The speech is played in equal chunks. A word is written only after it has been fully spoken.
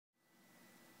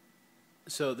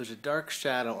So there's a dark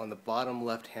shadow on the bottom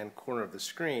left-hand corner of the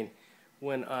screen.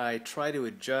 When I try to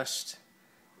adjust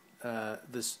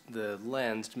the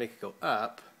lens to make it go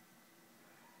up,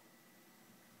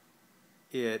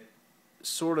 it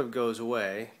sort of goes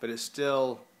away, but there's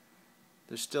still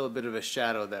a bit of a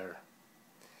shadow there.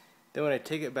 Then when I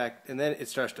take it back, and then it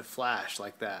starts to flash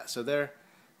like that. So there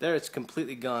it's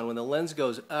completely gone. When the lens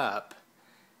goes up,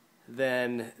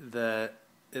 then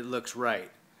it looks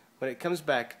right. When it comes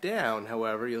back down,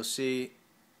 however, you'll see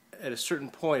at a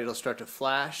certain point it'll start to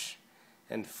flash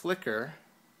and flicker.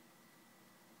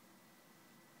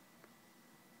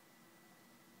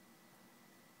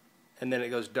 And then it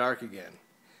goes dark again.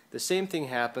 The same thing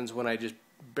happens when I just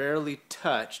barely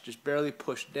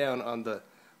push down on the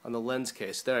lens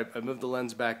case. There, I move the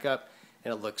lens back up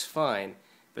and it looks fine.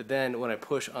 But then when I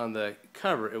push on the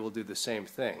cover, it will do the same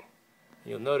thing.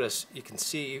 You'll notice, you can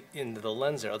see into the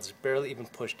lens there, I'll just barely even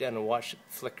push down and watch it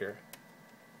flicker.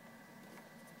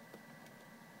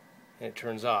 And it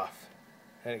turns off.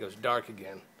 And it goes dark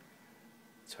again.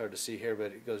 It's hard to see here, but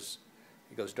it goes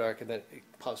dark and then it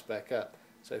pops back up.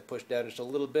 So I push down just a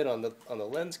little bit on the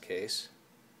lens case,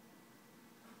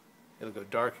 it'll go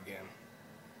dark again.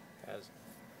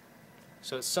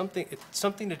 So it's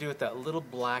something to do with that little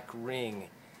black ring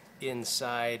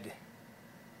inside.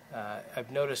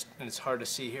 I've noticed, and it's hard to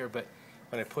see here, but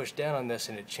when I push down on this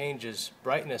and it changes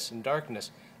brightness and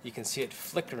darkness, you can see it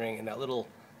flickering, and that little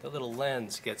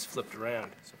lens gets flipped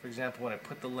around. So for example, when I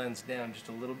put the lens down just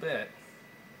a little bit,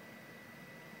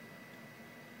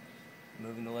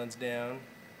 moving the lens down,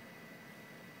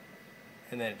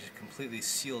 and then it just completely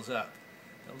seals up.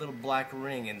 That little black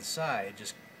ring inside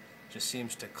just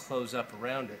seems to close up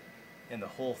around it, and the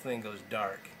whole thing goes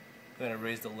dark. Then I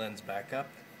raise the lens back up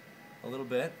a little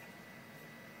bit.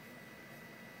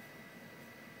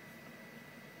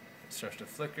 It starts to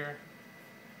flicker,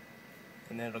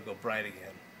 and then it'll go bright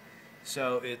again.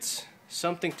 So it's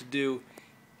something to do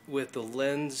with the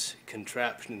lens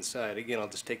contraption inside. Again, I'll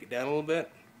just take it down a little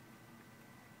bit.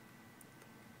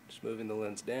 Just moving the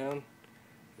lens down.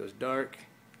 It goes dark.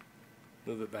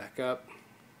 Move it back up.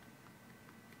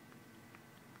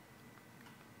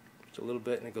 Just a little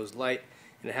bit, and it goes light.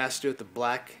 And it has to do with the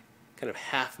black kind of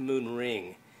half moon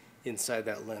ring inside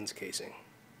that lens casing.